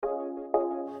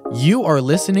You are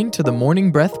listening to the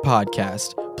Morning Breath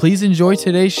Podcast. Please enjoy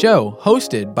today's show,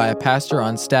 hosted by a pastor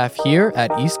on staff here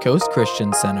at East Coast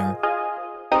Christian Center.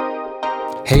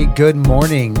 Hey, good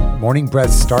morning. Morning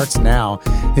Breath starts now.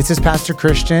 This is Pastor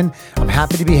Christian. I'm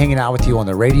happy to be hanging out with you on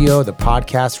the radio, the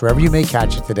podcast, wherever you may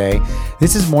catch it today.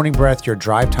 This is Morning Breath, your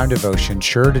drive time devotion,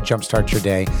 sure to jumpstart your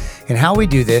day. And how we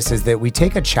do this is that we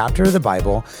take a chapter of the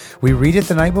Bible, we read it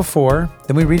the night before,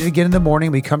 then we read it again in the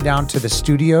morning. We come down to the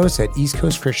studios at East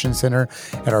Coast Christian Center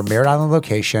at our Merritt Island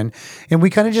location, and we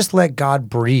kind of just let God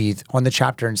breathe on the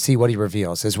chapter and see what he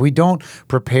reveals. As we don't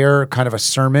prepare kind of a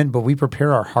sermon, but we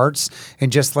prepare our hearts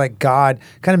and just let God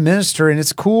kind of minister in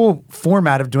its cool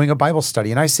format of doing a Bible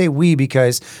study. And I say we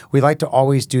because we like to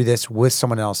always do this with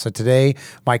someone else. So today,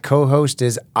 my co-host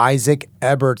is Isaac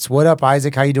Eberts. What up,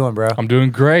 Isaac? How you doing, bro? I'm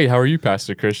doing great. How are you,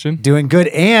 Pastor Christian? Doing good.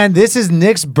 And this is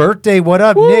Nick's birthday. What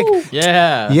up, Woo! Nick?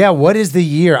 Yeah. Yeah, what is the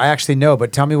year? I actually know,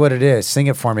 but tell me what it is. Sing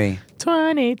it for me.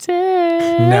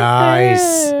 2010.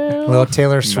 Nice. Little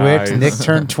Taylor Swift. Nice. Nick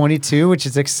turned 22, which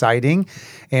is exciting.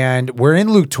 And we're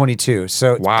in Luke 22,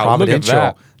 so Wow, look at providential.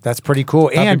 that. That's pretty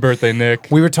cool. Happy birthday, Nick.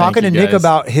 We were talking to Thank you, Nick guys.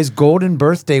 about his golden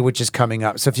birthday, which is coming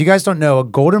up. So if you guys don't know, a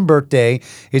golden birthday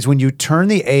is when you turn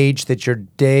the age that's your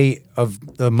day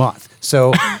of the month.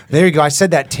 So there you go. I said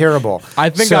that terrible. I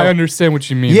think So- I understand what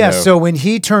you mean. Yeah, though. so when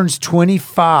he turns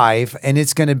 25, and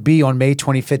it's going to be on May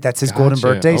 25th, that's his golden Gotcha.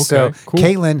 birthday. So Okay, cool.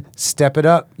 Caitlin, step it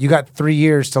up. You got 3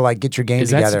 years to like get your game is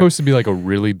together. that supposed to be like a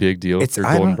really big deal? Your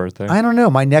I golden don't- birthday? I don't know.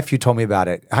 My nephew told me about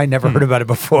it. I never heard about it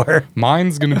before.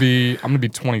 Mine's gonna be. I'm gonna be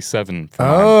 27. For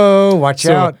mine. Oh, watch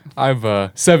So out. I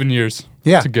have 7 years.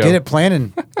 Yeah, to go. get it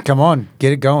planning. Come on,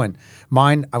 get it going.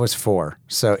 Mine, I was 4,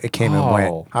 so it came and went.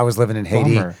 Oh, I was living in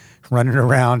Haiti, bummer. running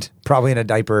around, probably in a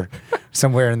diaper,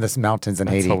 somewhere in the mountains in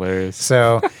Haiti. hilarious.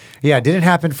 So, yeah, it didn't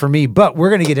happen for me, but we're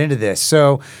going to get into this.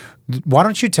 So, why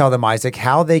don't you tell them, Isaac,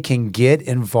 how they can get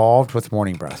involved with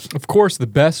Morning Breath? Of course, the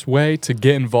best way to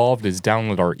get involved is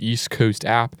download our East Coast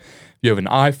app. If you have an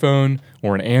iPhone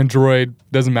or an Android,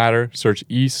 doesn't matter. Search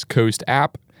East Coast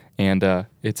app, and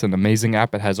it's an amazing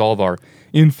app. It has all of our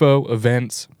info,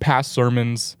 events, past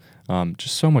sermons,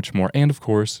 just so much more. And of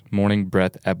course, Morning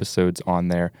Breath episodes on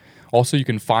there. Also, you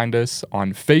can find us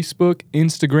on Facebook,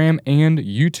 Instagram, and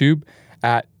YouTube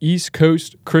at East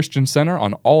Coast Christian Center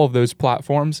on all of those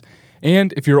platforms.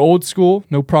 And if you're old school,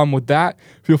 no problem with that.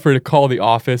 Feel free to call the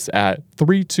office at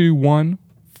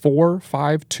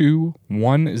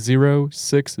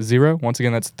 321-452-1060. Once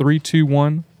again, that's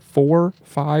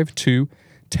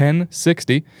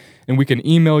 321-452-1060. And we can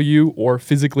email you or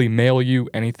physically mail you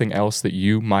anything else that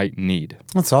you might need.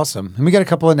 That's awesome. And we got a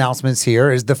couple announcements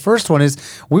here. The first one is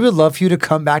we would love for you to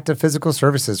come back to physical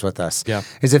services with us. Yeah.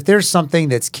 Is if there's something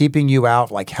that's keeping you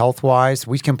out, like health-wise,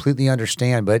 we completely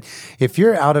understand. But if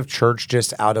you're out of church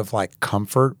just out of like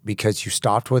comfort because you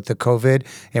stopped with the COVID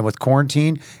and with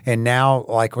quarantine, and now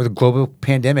like with the global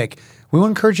pandemic, we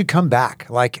want to encourage you to come back.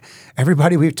 Like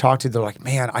everybody we've talked to, they're like,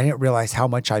 man, I didn't realize how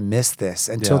much I missed this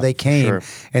until Yeah, they came sure.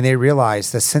 and they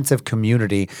realized the sense of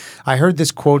community. I heard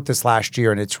this quote this last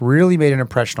year, and it's really made an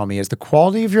impression on me, is the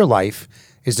quality of your life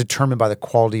is determined by the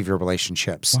quality of your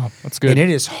relationships. Wow, that's good. And it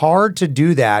is hard to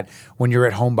do that when you're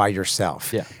at home by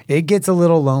yourself. Yeah. It gets a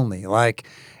little lonely. Like,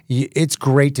 it's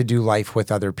great to do life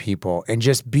with other people and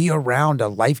just be around a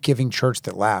life-giving church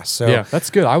that lasts. So Yeah, that's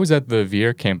good. I was at the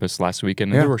Vier campus last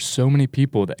weekend, and Yeah. there were so many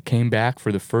people that came back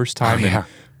for the first time yeah. in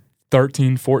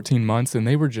 13, 14 months, and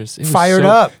they were just it was Fired so-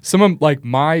 up. Some of like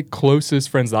my closest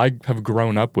friends that I have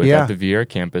grown up with Yeah. at the Vier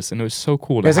campus, and it was so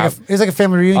cool to it's have. like a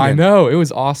family reunion. I know, it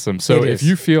was awesome. So It if is.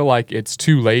 you feel like it's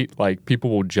too late, like people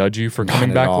will judge you for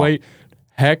coming at back all. late,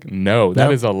 heck no. That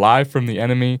Nope. is a lie from the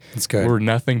enemy. It's good. We're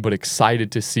nothing but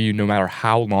excited to see you no matter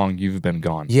how long you've been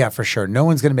gone. Yeah, for sure. No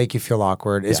one's going to make you feel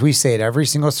awkward. As we say at every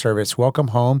single service, welcome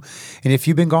home. And if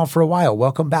you've been gone for a while,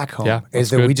 welcome back home. Yeah, is that's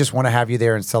that good. we just want to have you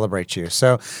there and celebrate you.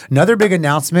 So another big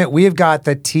announcement, we have got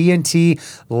the TNT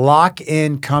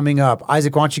lock-in coming up.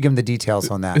 Isaac, why don't you give them the details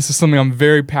on that? This is something I'm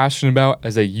very passionate about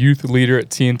as a youth leader at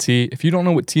TNT. If you don't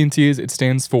know what TNT is, it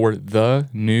stands for The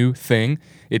New Thing.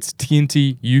 It's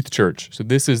TNT Youth Church. So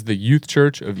this is the youth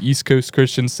church of East Coast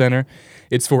Christian Center.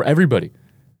 It's for everybody.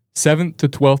 7th to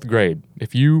 12th grade.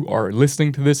 If you are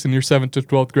listening to this in your 7th to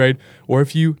 12th grade, or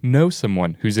if you know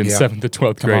someone who's in Yeah. 7th to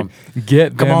 12th Come grade,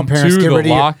 get Come them on, parents, to get the rid,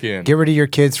 lock-in. get rid of your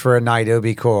kids for a night. It'll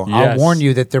be cool. I'll Yes. warn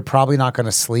you that they're probably not going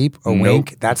to sleep a Nope.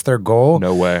 wink. That's their goal.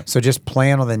 No way. So just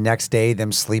plan on the next day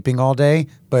them sleeping all day,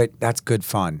 but that's good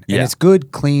fun. And Yeah. it's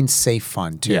good, clean, safe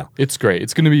fun too. Yeah, it's great.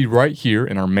 It's going to be right here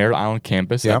in our Merritt Island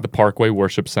campus Yep. at the Parkway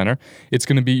Worship Center. It's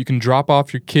going to be, you can drop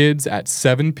off your kids at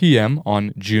 7 p.m.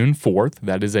 on June 4th.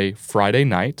 That is a Friday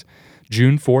night.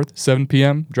 June 4th, 7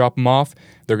 p.m., drop them off.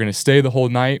 They're going to stay the whole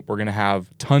night. We're going to have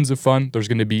tons of fun. There's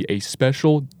going to be a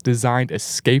special designed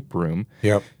escape room,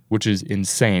 which is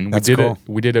insane. That's we did cool. it.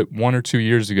 We did it 1 or 2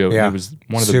 years ago. Yeah. And it was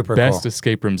one of the Super best cool.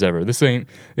 escape rooms ever. This ain't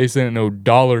no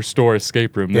dollar store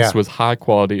escape room. This was high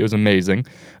quality. It was amazing.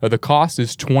 The cost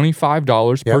is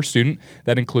 $25 per student.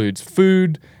 That includes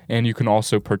food, and you can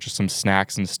also purchase some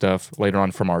snacks and stuff later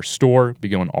on from our store. Be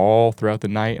going all throughout the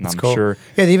night, and I'm sure.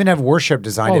 Yeah, they even have worship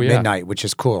designed at yeah. midnight, which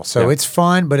is cool. So it's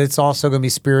fun, but it's also going to be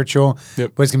spiritual.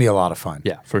 Yep. But it's going to be a lot of fun.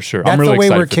 Yeah, for sure. That's I'm really the way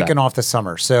excited we're for kicking that. off the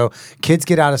summer. So kids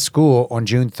get out of school on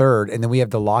June 3rd, and then we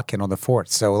have the lock-in on the 4th.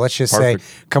 So let's just say,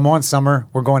 come on, summer,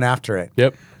 we're going after it.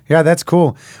 Yep. Yeah, that's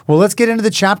cool. Well, let's get into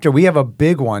the chapter. We have a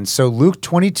big one. So Luke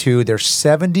 22, there's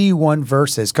 71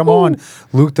 verses. Come on,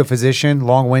 Luke the physician,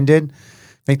 long-winded.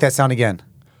 Make that sound again.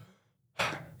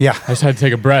 Yeah. I just had to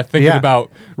take a breath thinking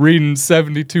about reading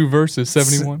 72 verses,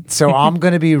 71. So I'm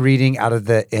going to be reading out of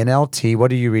the NLT.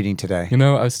 What are you reading today? You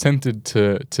know, I was tempted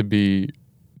to be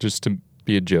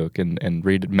a joke and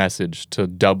read a message to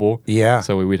double. Yeah.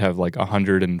 So we'd have like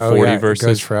 140 verses. It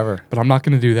goes forever. But I'm not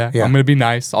going to do that. Yeah. I'm going to be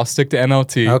nice. I'll stick to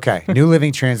NLT. Okay. New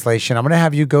Living Translation. I'm going to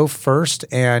have you go first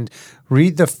and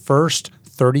read the first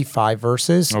 35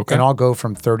 verses, Okay. and I'll go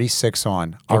from 36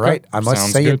 on. All right. I must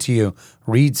Sounds say good. it to you.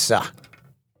 Read, sir.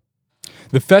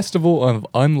 The festival of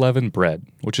unleavened bread,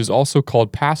 which is also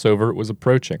called Passover, was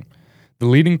approaching. The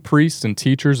leading priests and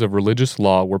teachers of religious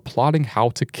law were plotting how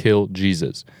to kill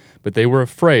Jesus, but they were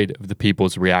afraid of the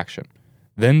people's reaction.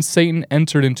 Then Satan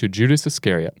entered into Judas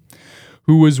Iscariot,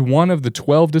 who was one of the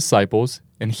 12 disciples,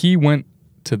 and he went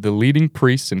to the leading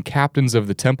priests and captains of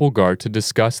the temple guard to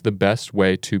discuss the best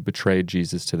way to betray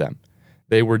Jesus to them.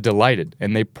 They were delighted,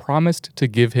 and they promised to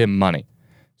give him money.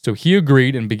 So he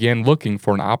agreed and began looking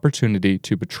for an opportunity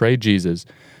to betray Jesus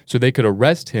so they could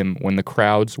arrest him when the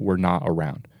crowds were not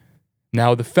around.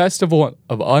 Now the festival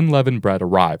of unleavened bread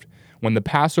arrived, when the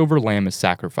Passover lamb is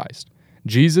sacrificed.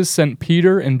 Jesus sent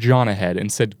Peter and John ahead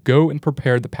and said, "Go and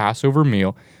prepare the Passover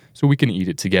meal so we can eat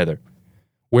it together."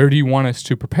 "Where do you want us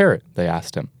to prepare it?" they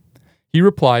asked him. He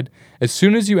replied, "As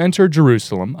soon as you enter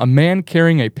Jerusalem, a man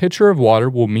carrying a pitcher of water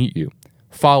will meet you.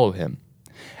 Follow him.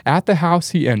 At the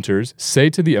house he enters, say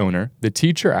to the owner, 'The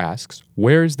teacher asks,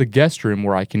 where is the guest room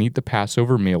where I can eat the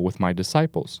Passover meal with my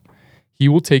disciples?' He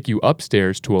will take you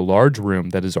upstairs to a large room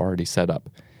that is already set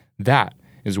up. That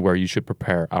is where you should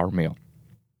prepare our meal."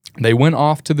 They went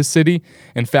off to the city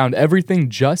and found everything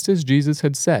just as Jesus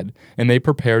had said, and they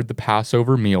prepared the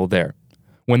Passover meal there.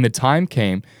 When the time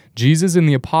came, Jesus and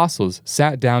the apostles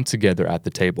sat down together at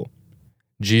the table.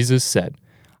 Jesus said,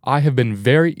 "I have been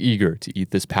very eager to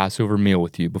eat this Passover meal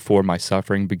with you before my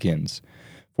suffering begins.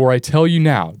 For I tell you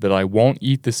now that I won't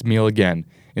eat this meal again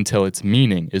until its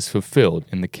meaning is fulfilled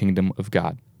in the kingdom of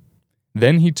God."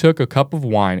 Then he took a cup of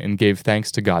wine and gave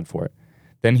thanks to God for it.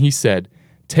 Then he said,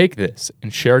 "Take this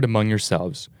and share it among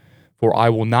yourselves, for I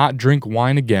will not drink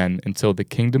wine again until the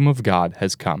kingdom of God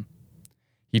has come."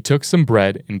 He took some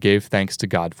bread and gave thanks to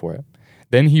God for it.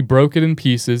 Then he broke it in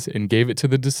pieces and gave it to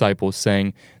the disciples,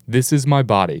 saying, "This is my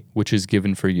body, which is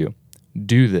given for you.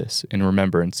 Do this in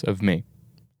remembrance of me."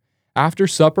 After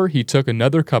supper, he took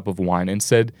another cup of wine and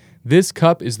said, "This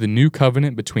cup is the new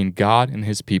covenant between God and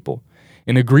his people,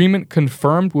 an agreement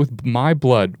confirmed with my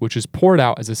blood, which is poured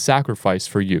out as a sacrifice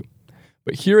for you.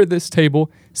 But here at this table,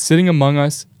 sitting among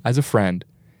us as a friend,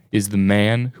 is the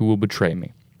man who will betray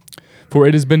me. For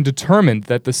it has been determined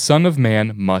that the Son of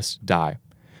Man must die.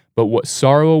 But what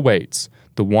sorrow awaits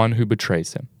the one who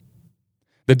betrays him."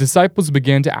 The disciples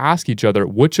began to ask each other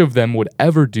which of them would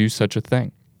ever do such a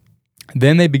thing.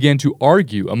 Then they began to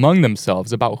argue among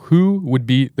themselves about who would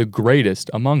be the greatest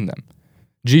among them.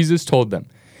 Jesus told them,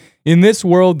 "In this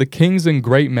world the kings and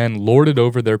great men lord it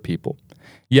over their people,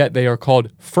 yet they are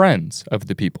called friends of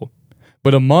the people.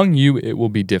 But among you it will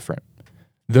be different.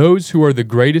 Those who are the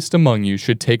greatest among you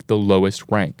should take the lowest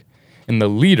rank, and the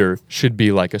leader should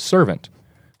be like a servant.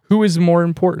 Who is more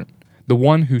important, the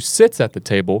one who sits at the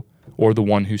table or the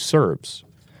one who serves?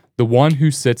 The one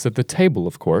who sits at the table,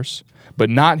 of course, but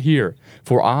not here,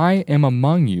 for I am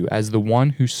among you as the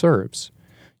one who serves.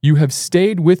 You have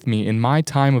stayed with me in my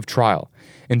time of trial,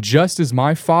 and just as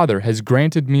my Father has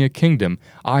granted me a kingdom,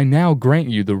 I now grant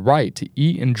you the right to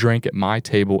eat and drink at my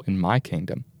table in my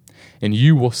kingdom. And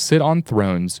you will sit on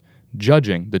thrones,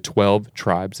 judging the 12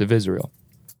 tribes of Israel.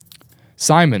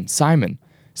 Simon, Simon,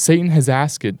 Satan has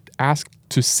asked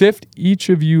to sift each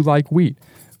of you like wheat,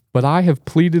 but I have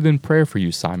pleaded in prayer for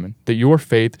you, Simon, that your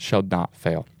faith shall not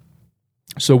fail.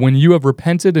 So when you have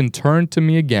repented and turned to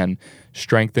me again,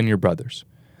 strengthen your brothers."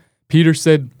 Peter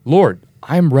said, "Lord,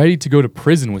 I am ready to go to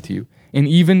prison with you, and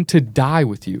even to die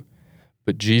with you."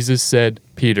 But Jesus said,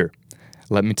 Peter,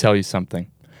 let me tell you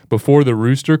something. Before the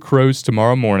rooster crows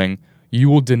tomorrow morning, you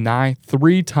will deny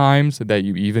 3 times that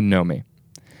you even know me.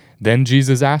 Then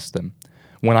Jesus asked them,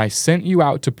 when I sent you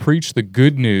out to preach the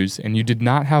good news and you did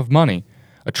not have money,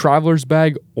 a traveler's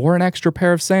bag, or an extra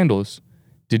pair of sandals,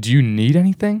 did you need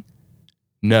anything?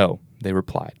 No, they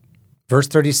replied. Verse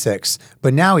 36,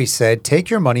 but now he said, take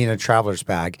your money in a traveler's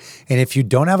bag, and if you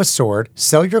don't have a sword,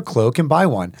 sell your cloak and buy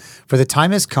one, for the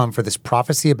time has come for this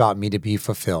prophecy about me to be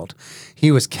fulfilled. He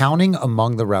was counting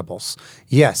among the rebels.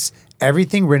 Yes,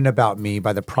 everything written about me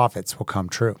by the prophets will come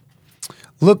true.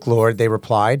 Look, Lord, they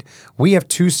replied, we have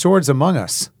 2 swords among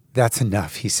us. That's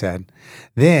enough, he said.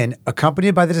 Then,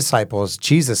 accompanied by the disciples,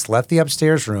 Jesus left the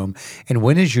upstairs room and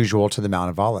went as usual to the Mount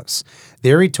of Olives.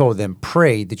 There he told them,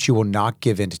 pray that you will not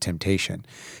give in to temptation.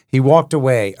 He walked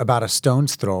away about a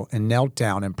stone's throw and knelt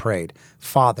down and prayed,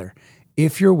 Father,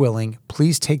 if you're willing,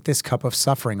 please take this cup of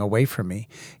suffering away from me.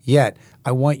 Yet,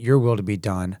 I want your will to be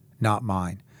done, not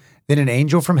mine. Then an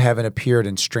angel from heaven appeared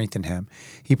and strengthened him.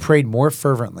 He prayed more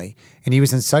fervently, and he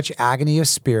was in such agony of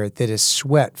spirit that his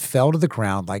sweat fell to the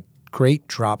ground like great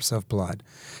drops of blood.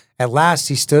 At last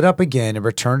he stood up again and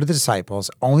returned to the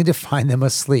disciples, only to find them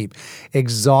asleep,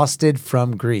 exhausted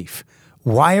from grief.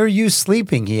 Why are you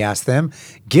sleeping? He asked them.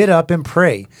 Get up and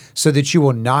pray, so that you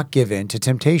will not give in to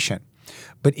temptation.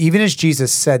 But even as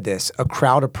Jesus said this, a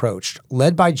crowd approached,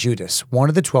 led by Judas, one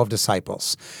of the 12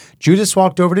 disciples. Judas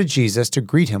walked over to Jesus to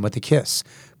greet him with a kiss.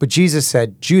 But Jesus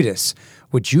said, Judas,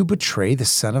 would you betray the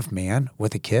Son of Man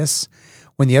with a kiss?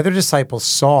 When the other disciples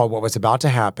saw what was about to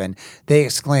happen, they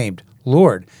exclaimed,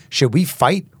 Lord, should we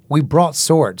fight? We brought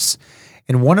swords.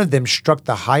 And one of them struck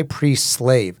the high priest's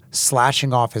slave,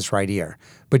 slashing off his right ear.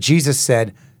 But Jesus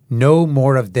said, no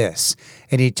more of this.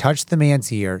 And he touched the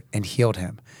man's ear and healed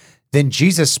him. Then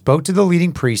Jesus spoke to the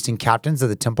leading priests and captains of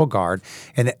the temple guard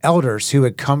and the elders who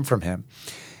had come from him.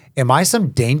 Am I some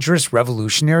dangerous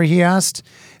revolutionary, he asked,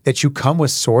 that you come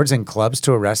with swords and clubs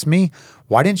to arrest me?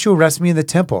 Why didn't you arrest me in the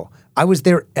temple? I was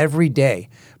there every day.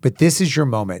 But this is your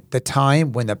moment, the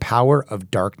time when the power of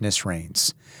darkness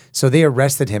reigns. So they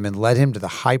arrested him and led him to the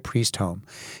high priest's home.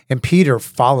 And Peter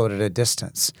followed at a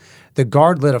distance. The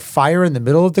guard lit a fire in the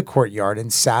middle of the courtyard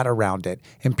and sat around it,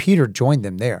 and Peter joined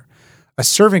them there. A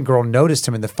servant girl noticed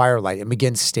him in the firelight and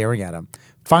began staring at him.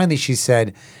 Finally, she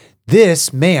said,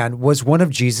 this man was one of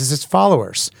Jesus'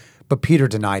 followers. But Peter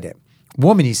denied it.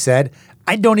 Woman, he said,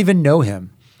 I don't even know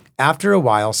him. After a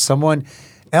while, someone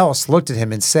else looked at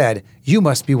him and said, you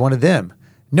must be one of them.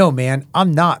 No, man,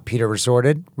 I'm not, Peter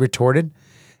retorted.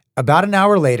 About an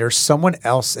hour later, someone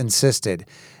else insisted,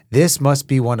 this must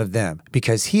be one of them,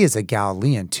 because he is a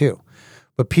Galilean too.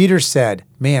 But Peter said,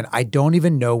 man, I don't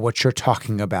even know what you're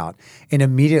talking about. And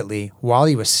immediately, while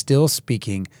he was still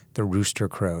speaking, the rooster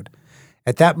crowed.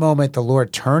 At that moment, the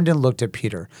Lord turned and looked at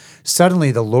Peter.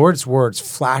 Suddenly, the Lord's words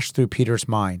flashed through Peter's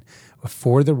mind.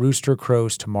 Before the rooster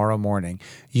crows tomorrow morning,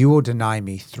 you will deny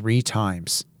me 3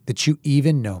 times, that you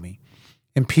even know me.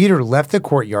 And Peter left the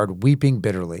courtyard weeping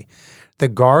bitterly. The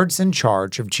guards in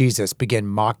charge of Jesus began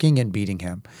mocking and beating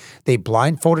him. They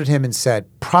blindfolded him and said,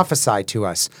 prophesy to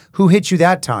us. Who hit you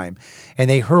that time? And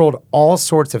they hurled all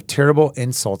sorts of terrible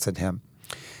insults at him.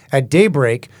 At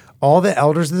daybreak, all the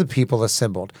elders of the people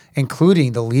assembled,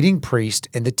 including the leading priest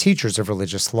and the teachers of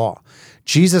religious law.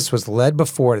 Jesus was led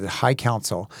before the high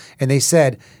council, and they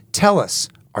said, tell us,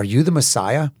 are you the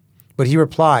Messiah? But he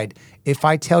replied, if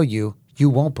I tell you, you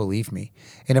won't believe me.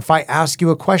 And if I ask you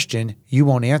a question, you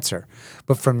won't answer.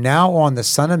 But from now on, the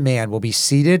Son of Man will be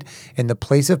seated in the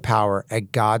place of power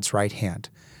at God's right hand.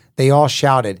 They all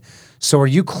shouted, so are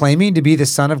you claiming to be the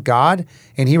Son of God?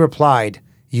 And he replied,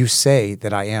 you say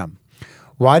that I am.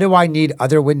 Why do I need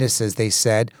other witnesses? They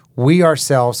said. We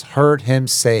ourselves heard him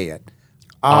say it.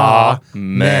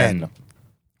 Amen.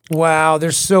 Wow,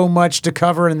 there's so much to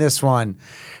cover in this one.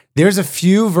 There's a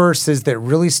few verses that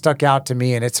really stuck out to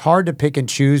me, and it's hard to pick and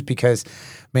choose because,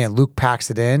 man, Luke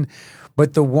packs it in.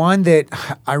 But the one that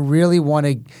I really want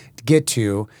to get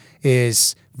to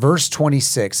is verse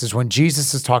 26, is when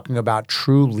Jesus is talking about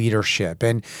true leadership.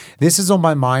 And this is on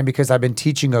my mind because I've been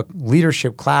teaching a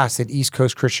leadership class at East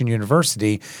Coast Christian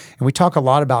University, and we talk a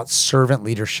lot about servant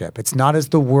leadership. It's not as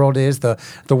the world is. The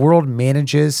world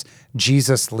manages,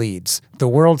 Jesus leads. The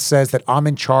world says that I'm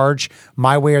in charge,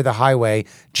 my way or the highway.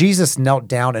 Jesus knelt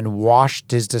down and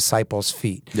washed his disciples'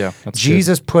 feet. Yeah, that's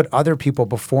Jesus put other people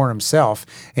before himself.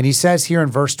 And he says here in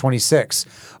verse 26,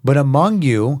 but among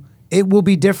you, it will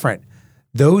be different.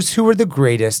 Those who are the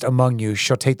greatest among you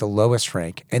shall take the lowest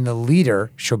rank, and the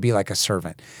leader shall be like a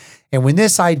servant. And when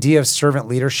this idea of servant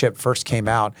leadership first came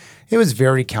out, it was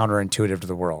very counterintuitive to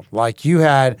the world. Like you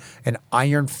had an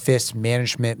iron fist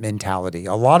management mentality.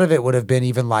 A lot of it would have been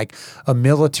even like a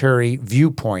military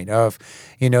viewpoint of,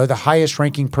 the highest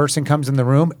ranking person comes in the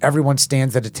room, everyone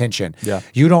stands at attention. Yeah.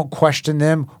 You don't question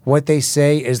them. What they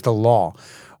say is the law.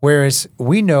 Whereas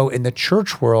we know in the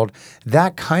church world,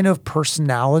 that kind of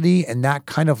personality and that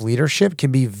kind of leadership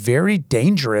can be very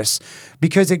dangerous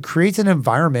because it creates an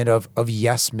environment of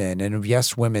yes men and of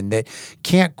yes women that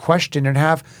can't question and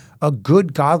have a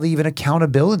good godly even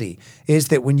accountability. Is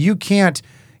that when you can't,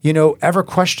 ever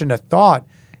question a thought,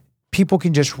 people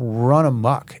can just run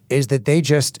amok. Is that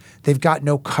they've got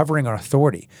no covering or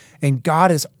authority. And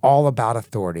God is all about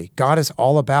authority. God is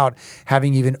all about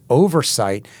having even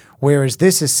oversight. Whereas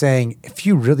this is saying, if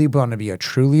you really want to be a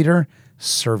true leader,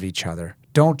 serve each other.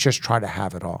 Don't just try to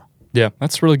have it all. Yeah,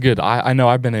 that's really good. I know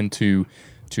I've been into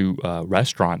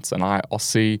restaurants, and I'll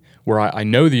see where I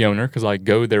know the owner because I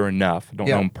go there enough. I don't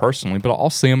know him personally, but I'll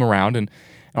see him around, and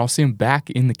I'll see him back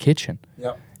in the kitchen.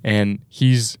 Yep. And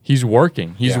he's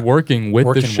working. He's working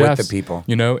with the chefs, with the people.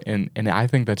 And I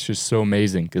think that's just so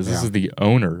amazing because this is the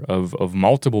owner of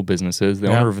multiple businesses, the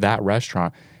owner of that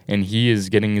restaurant, and he is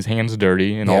getting his hands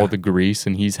dirty and all the grease,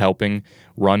 and he's helping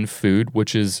run food,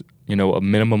 which is a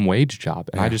minimum wage job.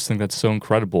 And I just think that's so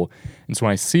incredible. And so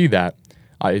when I see that,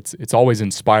 it's always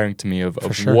inspiring to me of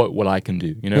what I can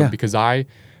do, because I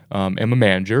am a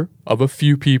manager of a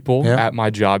few people at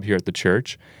my job here at the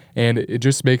church. And it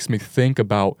just makes me think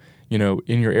about, in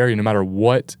your area, no matter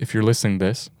what, if you're listening to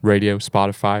this, radio,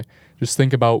 Spotify, just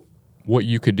think about what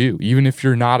you could do. Even if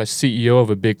you're not a CEO of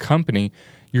a big company,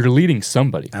 you're leading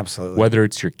somebody. Absolutely. Whether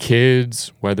it's your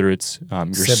kids, whether it's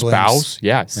your spouse.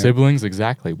 Siblings,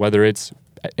 exactly. Whether it's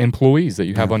employees that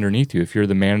you have underneath you. If you're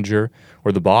the manager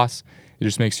or the boss, it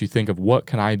just makes you think of what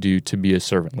can I do to be a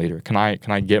servant leader? Can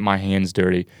I get my hands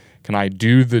dirty? Can I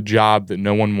do the job that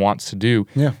no one wants to do?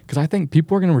 Yeah. Because I think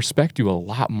people are going to respect you a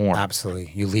lot more.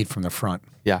 Absolutely. You lead from the front.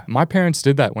 Yeah. My parents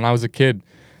did that when I was a kid.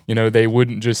 They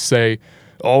wouldn't just say,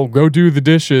 oh, go do the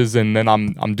dishes, and then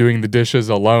I'm doing the dishes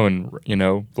alone,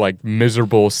 like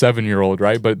miserable 7-year-old,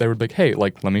 right? But they were like, hey,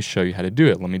 let me show you how to do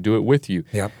it. Let me do it with you.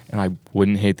 Yep. And I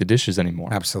wouldn't hate the dishes anymore.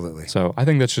 Absolutely. So I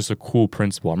think that's just a cool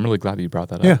principle. I'm really glad that you brought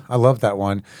that up. Yeah, I love that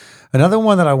one. Another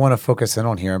one that I want to focus in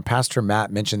on here, and Pastor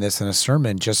Matt mentioned this in a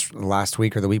sermon just last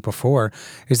week or the week before,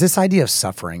 is this idea of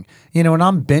suffering. And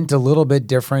I'm bent a little bit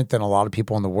different than a lot of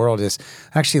people in the world. Is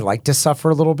I actually like to suffer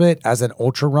a little bit as an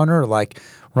ultra runner, like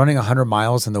running 100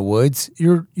 miles in the woods.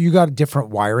 You got a different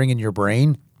wiring in your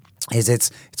brain.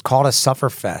 It's called a suffer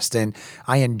fest, and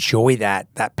I enjoy that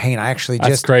pain. I actually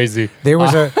That's crazy. There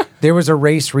was a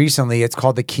race recently. It's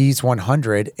called the Keys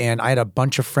 100, and I had a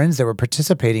bunch of friends that were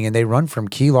participating, and they run from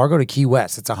Key Largo to Key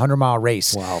West. It's a 100-mile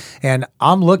race. Wow. And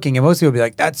I'm looking, and most people will be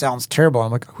like, "That sounds terrible."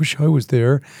 I'm like, "I wish I was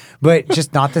there," but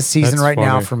just not the season right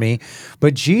now for me.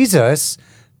 But Jesus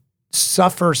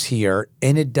suffers here,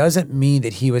 and it doesn't mean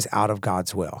that he was out of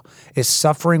God's will. His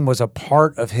suffering was a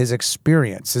part of his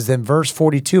experience. As in verse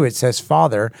 42, it says,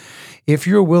 "Father, if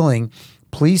you're willing,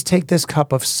 please take this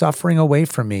cup of suffering away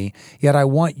from me, yet I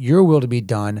want your will to be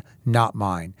done, not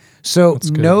mine." So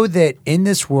know that in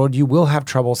this world you will have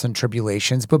troubles and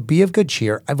tribulations, but be of good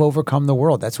cheer. I've overcome the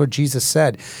world. That's what Jesus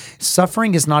said.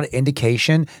 Suffering is not an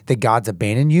indication that God's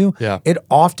abandoned you. Yeah. It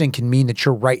often can mean that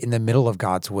you're right in the middle of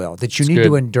God's will, that you need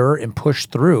to endure and push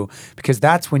through, because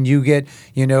that's when you get,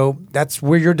 that's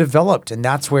where you're developed. And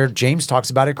that's where James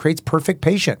talks about it creates perfect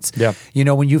patience. Yeah.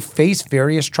 When you face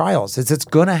various trials, it's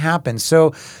going to happen.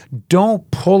 So don't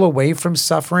pull away from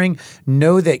suffering.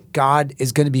 Know that God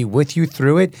is going to be with you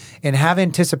through it, and have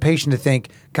anticipation to think,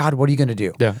 God, what are you going to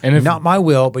do? Yeah. And if, not my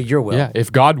will, but your will. Yeah. If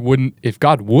God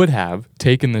would have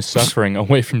taken this suffering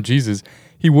away from Jesus,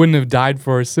 he wouldn't have died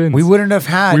for our sins. We wouldn't have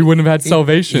had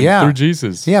salvation through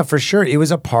Jesus. Yeah, for sure. It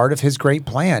was a part of his great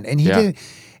plan. And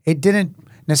it didn't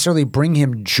necessarily bring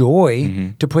him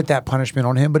joy to put that punishment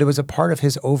on him, but it was a part of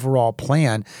his overall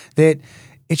plan that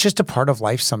it's just a part of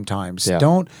life sometimes. Yeah.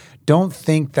 Don't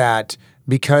think that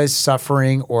because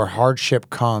suffering or hardship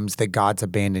comes that God's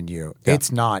abandoned you. Yeah.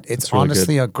 It's not. It's really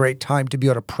honestly a great time to be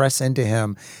able to press into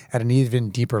him at an even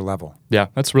deeper level. Yeah,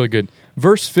 that's really good.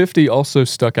 Verse 50 also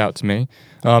stuck out to me.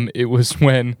 It was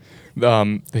when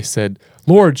they said,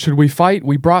 "Lord, should we fight?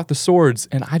 We brought the swords."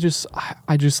 And I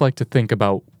just like to think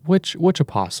about which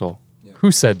apostle?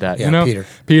 Who said that? Yeah,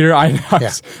 Peter.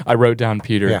 I wrote down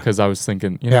Peter because I was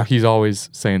thinking, he's always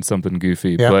saying something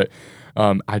goofy. Yeah. But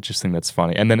I just think that's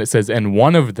funny. And then it says, and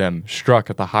one of them struck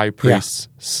at the high priest's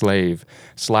slave,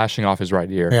 slashing off his right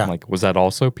ear. Yeah. I'm like, was that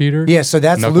also Peter? Yeah, so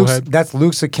that's Knucklehead?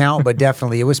 Luke's account, but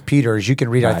definitely it was Peter's. You can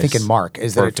read, I think, in Mark,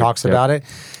 is that Perfect. it talks Yep. about it.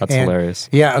 That's And, hilarious.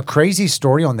 Yeah, a crazy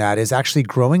story on that is actually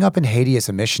growing up in Haiti as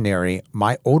a missionary,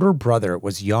 my older brother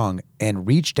was young and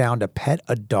reached down to pet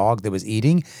a dog that was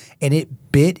eating, and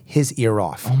it bit his ear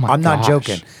off. Oh my I'm not gosh.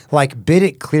 joking. Like, bit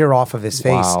it clear off of his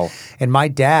face. Wow. And my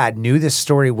dad knew this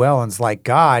story well and's like,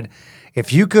 God,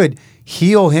 if you could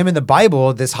heal him in the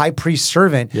Bible, this high priest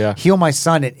servant, Yeah. heal my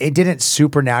son. It didn't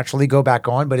supernaturally go back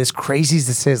on, but as crazy as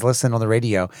this is, listen on the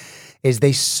radio, is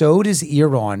they sewed his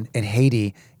ear on in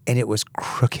Haiti and it was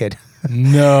crooked.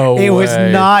 No It was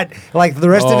way. not like the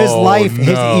rest of his Oh, life,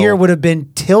 his no. ear would have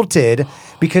been tilted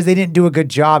because they didn't do a good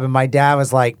job. And my dad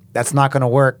was like, that's not going to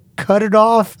work. Cut it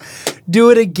off,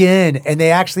 do it again. And they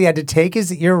actually had to take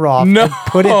his ear off No. and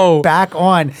put it back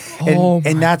on. And, Oh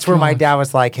my that's where my dad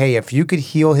was like, hey, if you could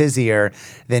heal his ear,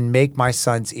 then make my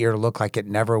son's ear look like it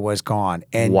never was gone.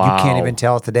 And you can't Wow. even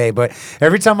tell today. But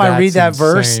every time I read that That's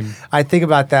verse, insane. I think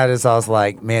about that as I was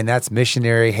like, man, that's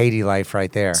missionary Haiti life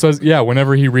right there. So yeah,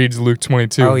 whenever he reads Luke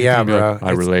 22, Oh, he yeah, can be bro. like,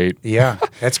 I relate. Yeah,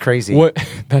 that's crazy. What?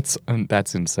 That's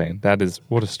insane. That is,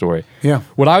 what a story. Yeah.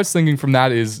 What I was thinking from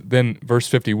that is then verse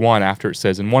 51 after it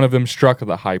says, and one of them struck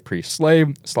the high priest's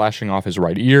slave, slashing off his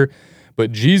right ear.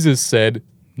 But Jesus said,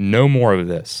 no more of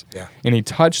this. Yeah. And he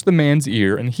touched the man's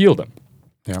ear and healed him.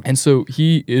 Yeah. And so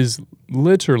he is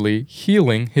literally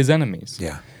healing his enemies.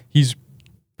 Yeah. He's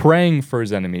praying for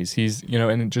his enemies. He's,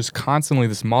 and just constantly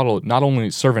this model, not only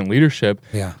servant leadership,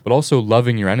 Yeah. but also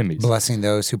loving your enemies. Blessing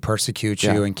those who persecute you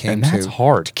Yeah. and came And that's to,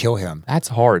 hard. to kill him. That's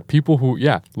hard. People who,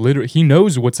 literally, he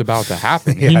knows what's about to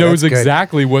happen. Yeah, he knows that's good.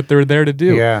 exactly what they're there to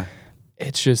do. Yeah.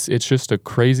 It's just a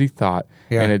crazy thought.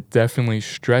 Yeah. And it definitely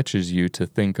stretches you to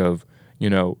think of,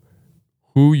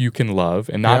 who you can love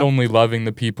and not Yeah. only loving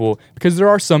the people, because there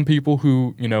are some people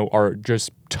who, are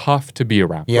just tough to be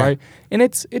around, Yeah. right? And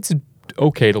it's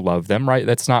okay to love them, right?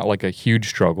 That's not like a huge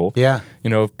struggle. Yeah.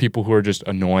 People who are just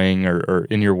annoying or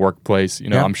in your workplace,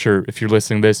 Yeah. I'm sure if you're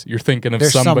listening to this, you're thinking of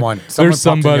There's someone there's popped in your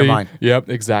somebody. mind. Yep,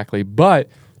 exactly. But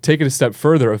take it a step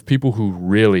further of people who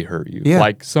really hurt you. Yeah.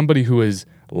 Like somebody who has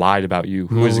lied about you,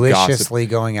 who has gossiped, Maliciously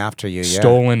going after you. Yeah.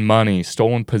 stolen money,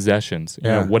 stolen possessions,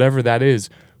 Yeah. whatever that is.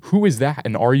 Who is that?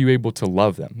 And are you able to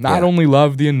love them? Not Yeah. only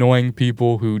love the annoying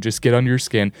people who just get under your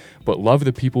skin, but love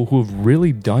the people who have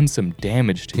really done some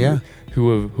damage to Yeah. you,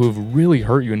 who have really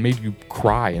hurt you and made you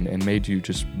cry and made you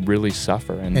just really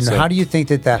suffer. And so, how do you think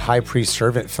that high priest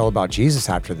servant felt about Jesus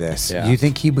after this? Yeah. Do you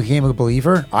think he became a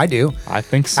believer? I do. I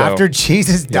think so. After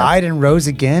Jesus died and rose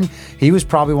again, he was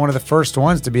probably one of the first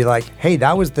ones to be like, hey,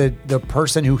 that was the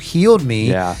person who healed me,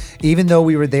 Yeah. even though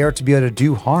we were there to be able to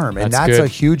do harm. And That's that's good. a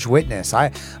huge witness.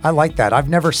 I like that. I've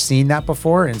never seen that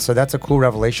before. And so that's a cool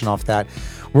revelation off that.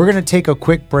 We're going to take a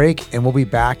quick break and we'll be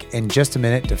back in just a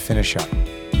minute to finish up.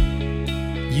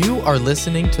 You are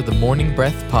listening to the Morning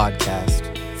Breath podcast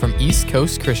from East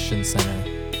Coast Christian Center.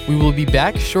 We will be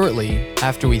back shortly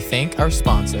after we thank our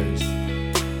sponsors.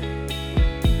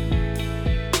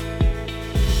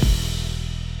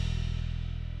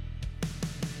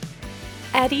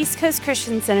 At East Coast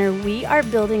Christian Center, we are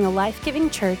building a life-giving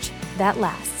church that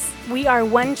lasts. We are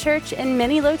one church in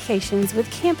many locations with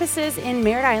campuses in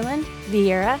Merritt Island,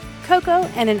 Vieira, Cocoa,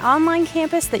 and an online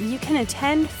campus that you can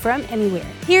attend from anywhere.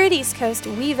 Here at East Coast,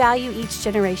 we value each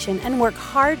generation and work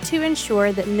hard to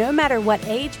ensure that no matter what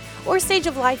age or stage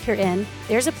of life you're in,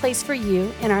 there's a place for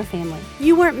you in our family.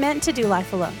 You weren't meant to do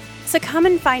life alone, so come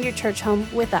and find your church home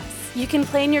with us. You can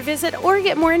plan your visit or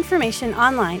get more information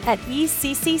online at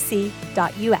eccc.us.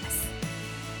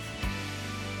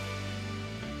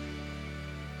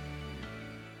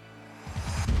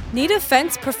 Need a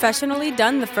fence professionally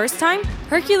done the first time?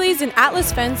 Hercules and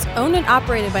Atlas Fence, owned and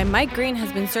operated by Mike Green,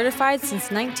 has been certified since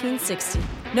 1960.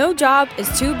 No job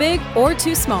is too big or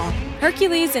too small.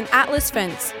 Hercules and Atlas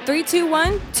Fence,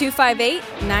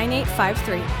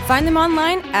 321-258-9853. Find them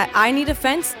online at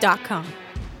ineedafence.com.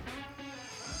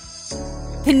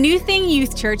 The New Thing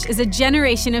Youth Church is a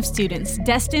generation of students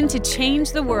destined to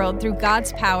change the world through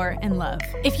God's power and love.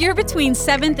 If you're between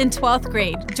 7th and 12th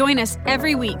grade, join us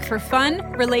every week for fun,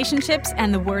 relationships,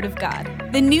 and the Word of God.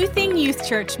 The New Thing Youth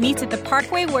Church meets at the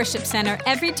Parkway Worship Center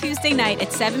every Tuesday night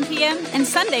at 7 p.m. and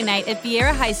Sunday night at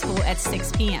Vieira High School at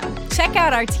 6 p.m. Check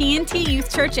out our TNT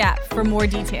Youth Church app for more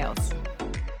details.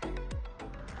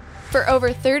 For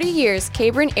over 30 years,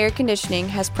 Cabron Air Conditioning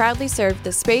has proudly served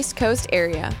the Space Coast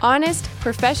area. Honest,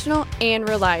 professional, and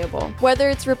reliable. Whether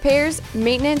it's repairs,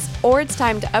 maintenance, or it's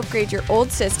time to upgrade your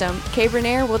old system, Cabron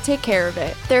Air will take care of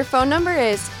it. Their phone number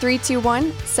is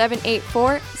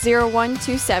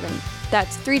 321-784-0127.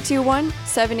 That's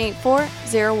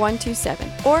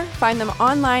 321-784-0127. Or find them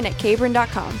online at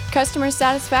cabron.com. Customer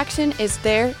satisfaction is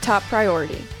their top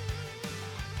priority.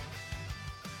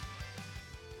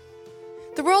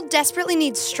 The world desperately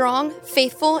needs strong,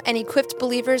 faithful, and equipped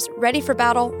believers ready for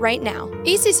battle right now.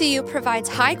 ECCU provides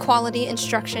high-quality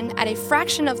instruction at a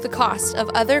fraction of the cost of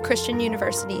other Christian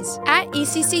universities. At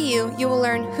ECCU, you will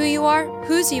learn who you are,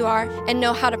 whose you are, and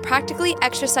know how to practically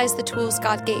exercise the tools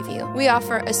God gave you. We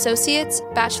offer associates,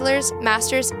 bachelor's,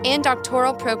 master's, and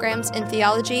doctoral programs in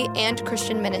theology and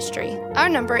Christian ministry. Our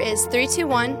number is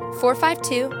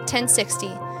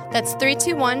 321-452-1060. That's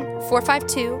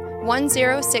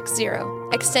 321-452-1060.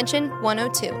 Extension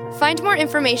 102. Find more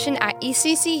information at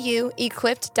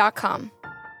eccuequipped.com.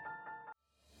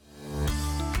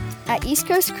 At East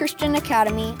Coast Christian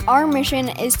Academy, our mission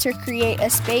is to create a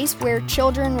space where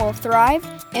children will thrive,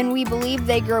 and we believe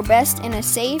they grow best in a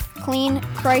safe, clean,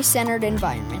 Christ-centered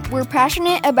environment. We're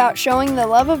passionate about showing the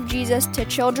love of Jesus to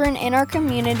children in our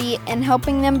community and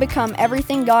helping them become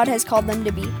everything God has called them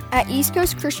to be. At East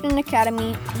Coast Christian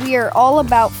Academy, we are all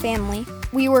about family.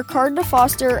 We work hard to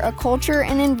foster a culture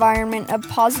and environment of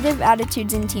positive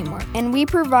attitudes and teamwork, and we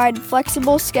provide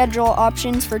flexible schedule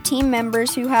options for team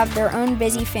members who have their own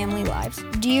busy family lives.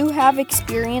 Do you have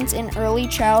experience in early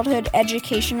childhood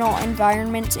educational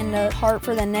environments and a heart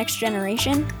for the next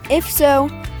generation? If so,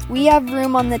 we have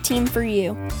room on the team for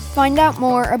you. Find out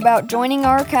more about joining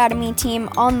our Academy team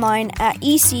online at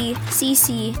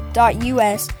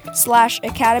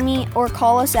eccc.us/academy or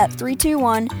call us at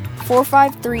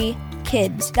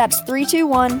 321-453-KIDS. That's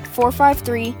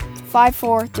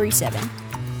 321-453-5437.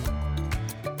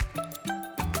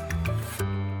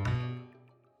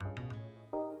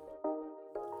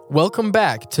 Welcome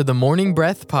back to the Morning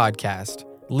Breath podcast.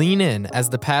 Lean in as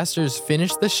the pastors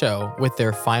finish the show with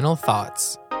their final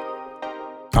thoughts.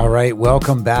 All right,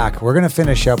 welcome back. We're going to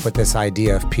finish up with this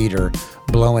idea of Peter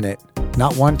blowing it.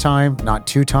 Not one time, not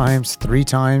two times, three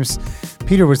times.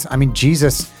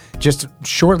 Jesus just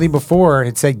shortly before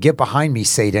had said, "Get behind me,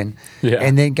 Satan." Yeah.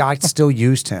 And then God still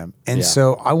used him. And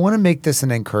so I want to make this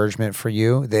an encouragement for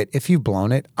you that if you've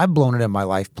blown it, I've blown it in my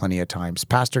life plenty of times.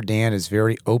 Pastor Dan is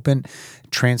very open,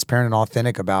 transparent, and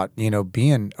authentic about,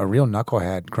 being a real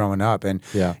knucklehead growing up and,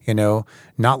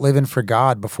 not living for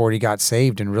God before he got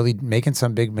saved and really making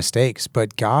some big mistakes.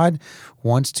 But God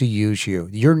wants to use you.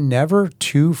 You're never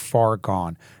too far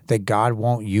gone that God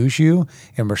won't use you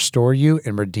and restore you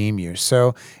and redeem you.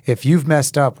 So if you've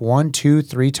messed up 1, 2,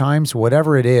 3 times,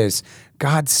 whatever it is,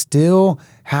 God still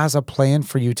has a plan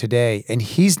for you today. And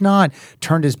he's not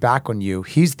turned his back on you.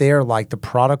 He's there like the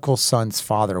prodigal son's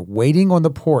father, waiting on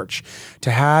the porch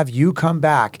to have you come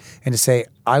back and to say,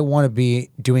 I want to be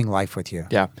doing life with you.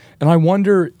 Yeah. And I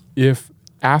wonder if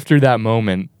after that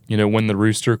moment, when the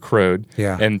rooster crowed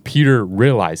and Peter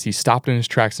realized, he stopped in his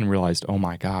tracks and realized, oh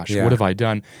my gosh, what have I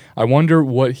done? I wonder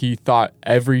what he thought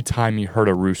every time he heard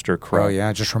a rooster crow. Oh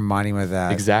yeah, just reminding him of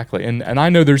that. Exactly. And I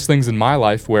know there's things in my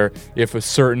life where if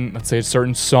let's say a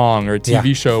certain song or a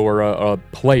TV show or a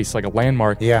place, like a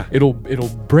landmark, it'll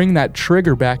bring that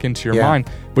trigger back into your mind.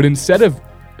 But instead of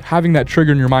having that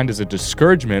trigger in your mind as a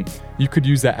discouragement, you could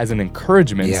use that as an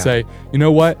encouragement and say, you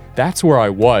know what? That's where I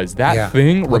was. That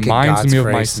thing reminds me of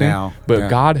my sin, but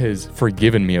God has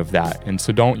forgiven me of that. And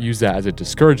so don't use that as a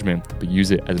discouragement, but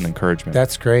use it as an encouragement.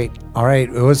 That's great. All right.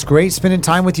 It was great spending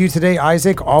time with you today,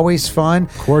 Isaac. Always fun.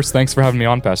 Of course. Thanks for having me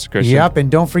on, Pastor Christian. Yep. And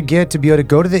don't forget to be able to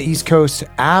go to the East Coast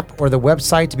app or the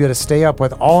website to be able to stay up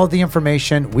with all of the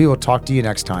information. We will talk to you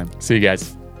next time. See you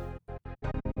guys.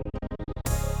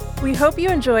 We hope you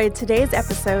enjoyed today's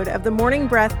episode of the Morning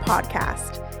Breath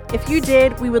podcast. If you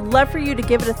did, we would love for you to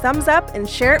give it a thumbs up and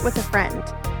share it with a friend.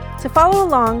 To follow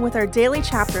along with our daily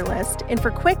chapter list and for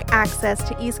quick access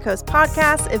to East Coast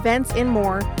podcasts, events, and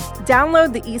more,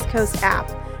 download the East Coast app.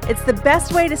 It's the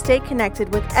best way to stay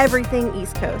connected with everything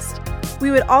East Coast.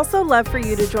 We would also love for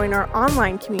you to join our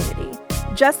online community.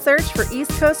 Just search for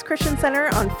East Coast Christian Center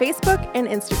on Facebook and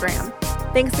Instagram.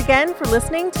 Thanks again for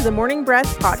listening to the Morning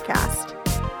Breath podcast.